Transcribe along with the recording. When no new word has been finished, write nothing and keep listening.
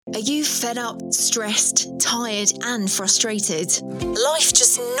Are you fed up, stressed, tired and frustrated? Life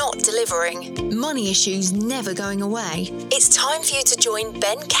just not delivering? Money issues never going away? It's time for you to join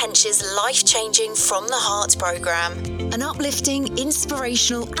Ben Kench's life-changing From the Heart programme. An uplifting,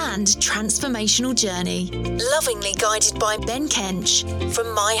 inspirational and transformational journey. Lovingly guided by Ben Kench.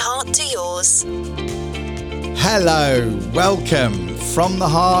 From my heart to yours. Hello, welcome From the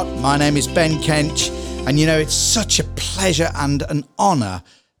Heart. My name is Ben Kench, and you know, it's such a pleasure and an honour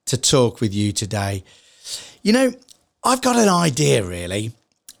to talk with you today. You know, I've got an idea really,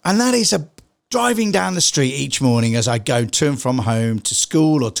 and that is driving down the street each morning as I go to and from home to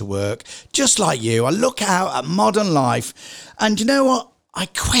school or to work, just like you. I look out at modern life and you know what? I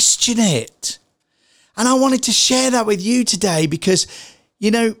question it. And I wanted to share that with you today because,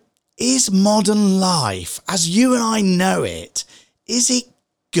 you know, is modern life, as you and I know it, is it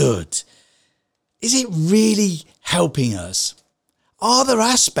good? Is it really helping us? Are there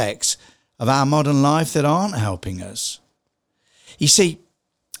aspects of our modern life that aren't helping us? You see,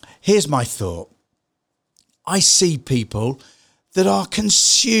 here's my thought. I see people that are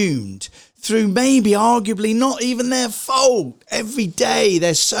consumed through maybe arguably not even their fault. Every day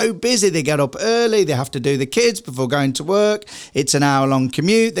they're so busy. They get up early. They have to do the kids before going to work. It's an hour-long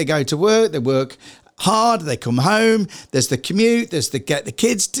commute. They go to work. They work hard. They come home. There's the commute. There's the get the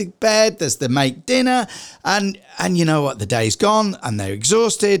kids to bed. There's the make dinner. And you know what? The day's gone and they're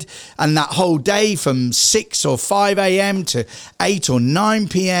exhausted. And that whole day from 6 or 5 a.m. to 8 or 9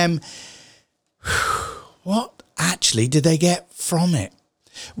 p.m., what actually do they get from it?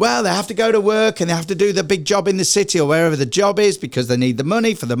 Well, they have to go to work and they have to do the big job in the city or wherever the job is because they need the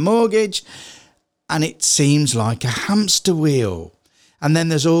money for the mortgage. And it seems like a hamster wheel. And then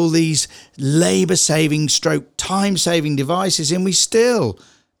there's all these labour-saving / time-saving devices and we still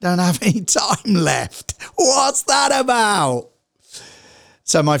don't have any time left. What's that about?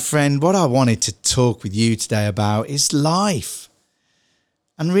 So, my friend, what I wanted to talk with you today about is life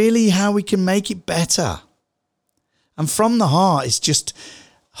and really how we can make it better. And From the Heart is just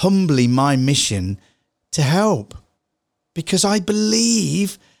humbly my mission to help because I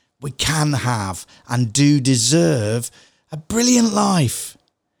believe we can have and do deserve a brilliant life.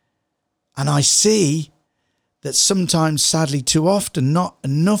 And I see that sometimes, sadly, too often, not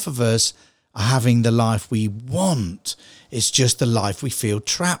enough of us are having the life we want. It's just the life we feel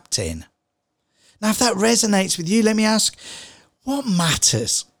trapped in. Now, if that resonates with you, let me ask, what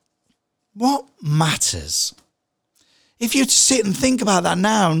matters? What matters? If you were to sit and think about that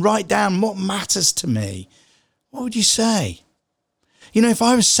now and write down what matters to me, what would you say? You know, if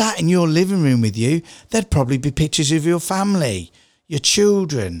I was sat in your living room with you, there'd probably be pictures of your family, your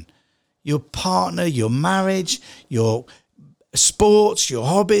children, your partner, your marriage, your sports, your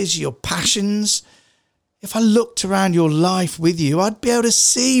hobbies, your passions. If I looked around your life with you, I'd be able to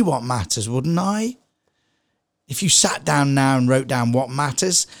see what matters, wouldn't I? If you sat down now and wrote down what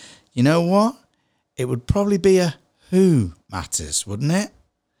matters, you know what? It would probably be a who matters, wouldn't it?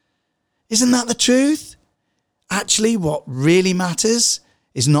 Isn't that the truth? Actually, what really matters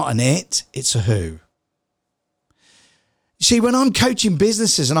is not an it, it's a who. You see, when I'm coaching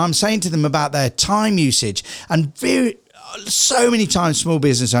businesses and I'm saying to them about their time usage, and so many times small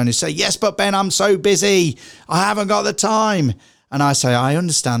business owners say, yes, but Ben, I'm so busy. I haven't got the time. And I say, I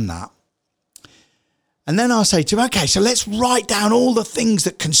understand that. And then I'll say to him, okay, so let's write down all the things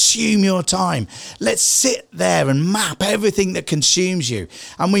that consume your time. Let's sit there and map everything that consumes you.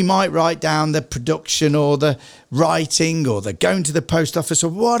 And we might write down the production or the writing or the going to the post office or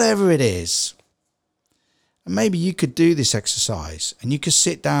whatever it is. And maybe you could do this exercise and you could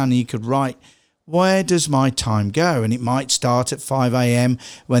sit down and you could write, where does my time go? And it might start at 5 a.m.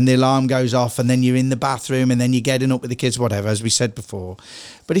 when the alarm goes off and then you're in the bathroom and then you're getting up with the kids, whatever, as we said before.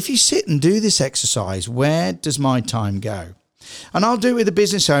 But if you sit and do this exercise, where does my time go? And I'll do it with a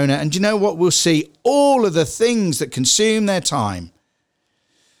business owner. And you know what? We'll see all of the things that consume their time.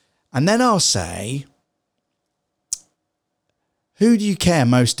 And then I'll say, who do you care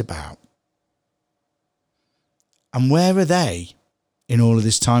most about? And where are they in all of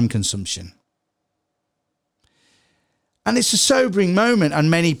this time consumption? And it's a sobering moment,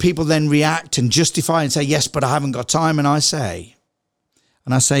 and many people then react and justify and say, yes, but I haven't got time. And I say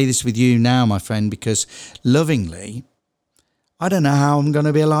this with you now, my friend, because lovingly, I don't know how I'm going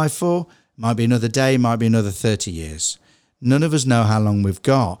to be alive for. Might be another day, might be another 30 years. None of us know how long we've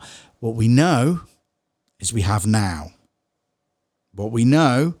got. What we know is we have now. What we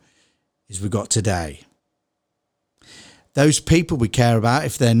know is we've got today. Those people we care about,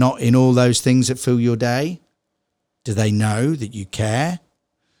 if they're not in all those things that fill your day, do they know that you care?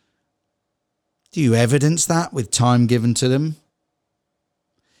 Do you evidence that with time given to them?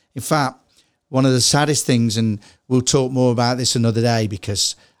 In fact, one of the saddest things, and we'll talk more about this another day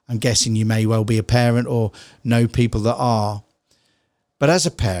because I'm guessing you may well be a parent or know people that are. But as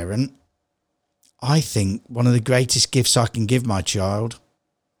a parent, I think one of the greatest gifts I can give my child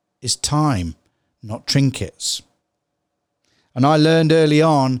is time, not trinkets. And I learned early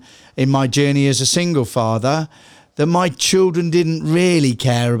on in my journey as a single father that my children didn't really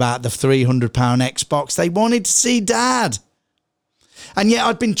care about the £300 Xbox. They wanted to see dad. And yet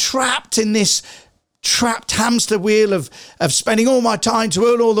I'd been trapped in this trapped hamster wheel of spending all my time to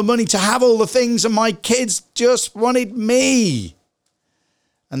earn all the money, to have all the things, and my kids just wanted me.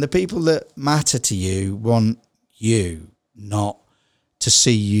 And the people that matter to you want you, not to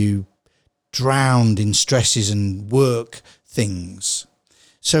see you drowned in stresses and work things.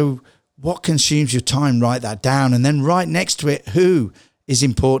 So what consumes your time? Write that down. And then right next to it, who is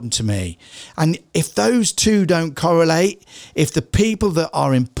important to me? And if those two don't correlate, if the people that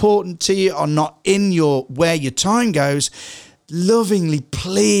are important to you are not in your where your time goes, lovingly,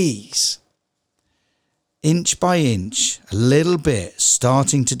 please, inch by inch, a little bit,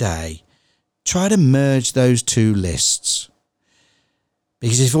 starting today, try to merge those two lists.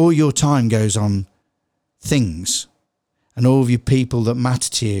 Because if all your time goes on things and all of your people that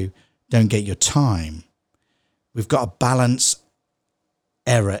matter to you don't get your time, we've got a balance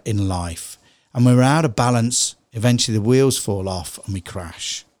error in life. And when we're out of balance, eventually the wheels fall off and we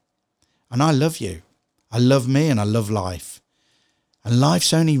crash. And I love you. I love me and I love life. And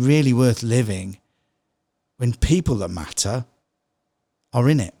life's only really worth living when people that matter are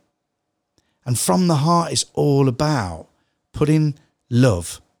in it. And from the heart is all about putting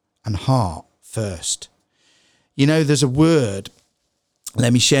love and heart first. You know, there's a word,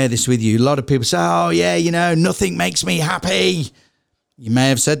 let me share this with you. A lot of people say, oh yeah, you know, nothing makes me happy. You may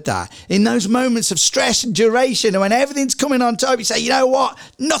have said that. In those moments of stress and duration, and when everything's coming on top, you say, you know what?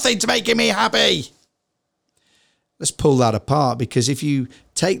 Nothing's making me happy. Let's pull that apart, because if you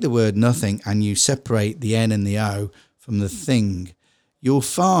take the word nothing and you separate the N and the O from the thing, you'll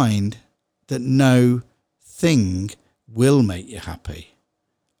find that no thing will make you happy.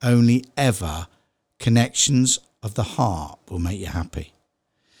 Only ever connections of the heart will make you happy.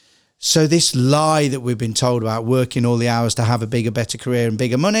 So this lie that we've been told about working all the hours to have a bigger, better career and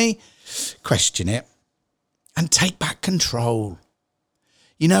bigger money, question it and take back control.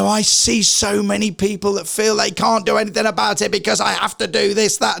 You know, I see so many people that feel they can't do anything about it because I have to do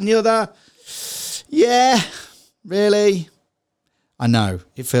this, that and the other. Yeah, really? I know,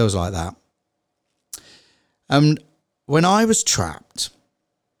 it feels like that. And when I was trapped,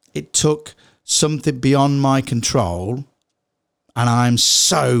 it took something beyond my control, and I'm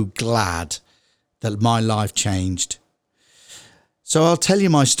so glad that my life changed. So I'll tell you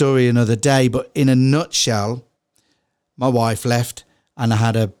my story another day, but in a nutshell, my wife left and I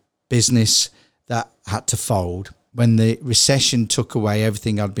had a business that had to fold when the recession took away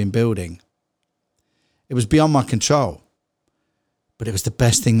everything I'd been building. It was beyond my control, but it was the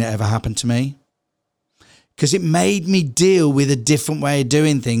best thing that ever happened to me, because it made me deal with a different way of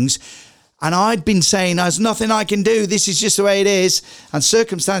doing things. And I'd been saying, there's nothing I can do. This is just the way it is. And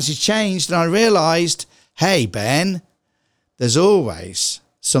circumstances changed. And I realised, hey, Ben, there's always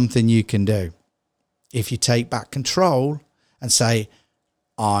something you can do. If you take back control and say,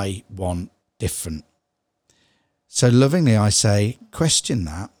 I want different. So lovingly, I say, question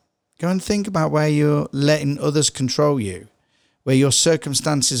that. Go and think about where you're letting others control you, where your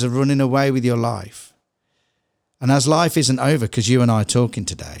circumstances are running away with your life. And as life isn't over because you and I are talking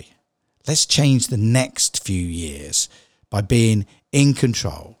today, let's change the next few years by being in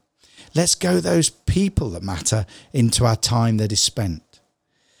control. Let's go those people that matter into our time that is spent.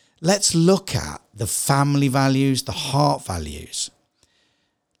 Let's look at the family values, the heart values.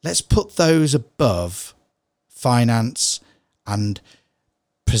 Let's put those above finance and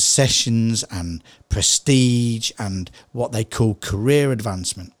possessions and prestige and what they call career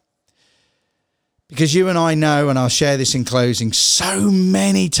advancement. Because you and I know, and I'll share this in closing, so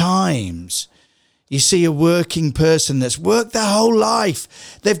many times you see a working person that's worked their whole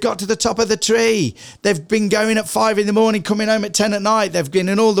life. They've got to the top of the tree. They've been going at 5 a.m, coming home at 10 at night. They've been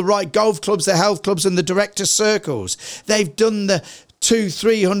in all the right golf clubs, the health clubs and the director circles. They've done the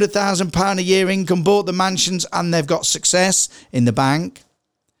 £200,000-300,000 a year income, bought the mansions, and they've got success in the bank.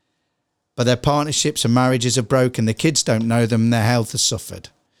 But their partnerships and marriages are broken. The kids don't know them. Their health has suffered.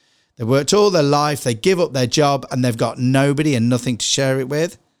 They worked all their life, they give up their job, and they've got nobody and nothing to share it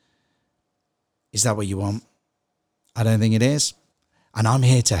with. Is that what you want? I don't think it is. And I'm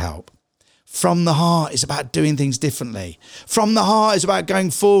here to help. From the heart is about doing things differently. From the heart is about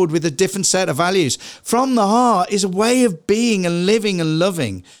going forward with a different set of values. From the heart is a way of being and living and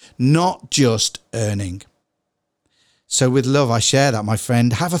loving, not just earning. So with love, I share that, my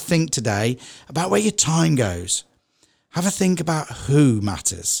friend. Have a think today about where your time goes. Have a think about who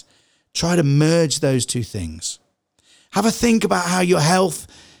matters. Try to merge those two things. Have a think about how your health,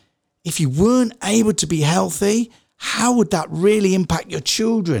 if you weren't able to be healthy, how would that really impact your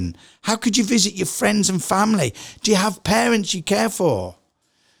children? How could you visit your friends and family? Do you have parents you care for?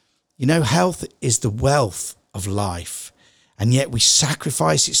 You know, health is the wealth of life, and yet we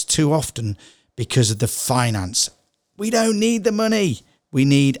sacrifice it too often because of the finance. We don't need the money. We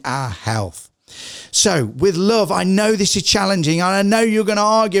need our health. So with love, I know this is challenging, and I know you're going to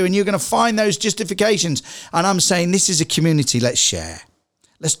argue and you're going to find those justifications. And I'm saying this is a community. Let's share.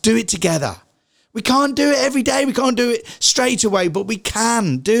 Let's do it together. We can't do it every day. We can't do it straight away, but we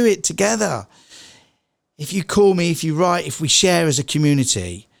can do it together. If you call me, if you write, if we share as a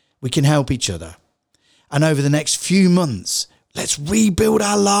community, we can help each other. And over the next few months, let's rebuild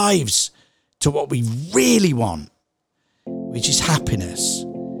our lives to what we really want, which is happiness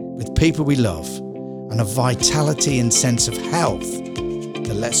with people we love and a vitality and sense of health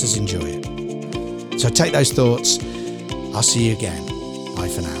that lets us enjoy it. So take those thoughts. I'll see you again. Bye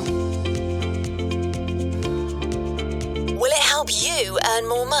for now. Will it help you earn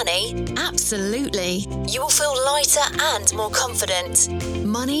more money? Absolutely. You will feel lighter and more confident.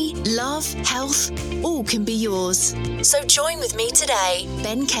 Money, love, health, all can be yours. So join with me today,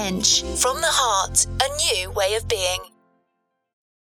 Ben Kench, From the Heart, a new way of being.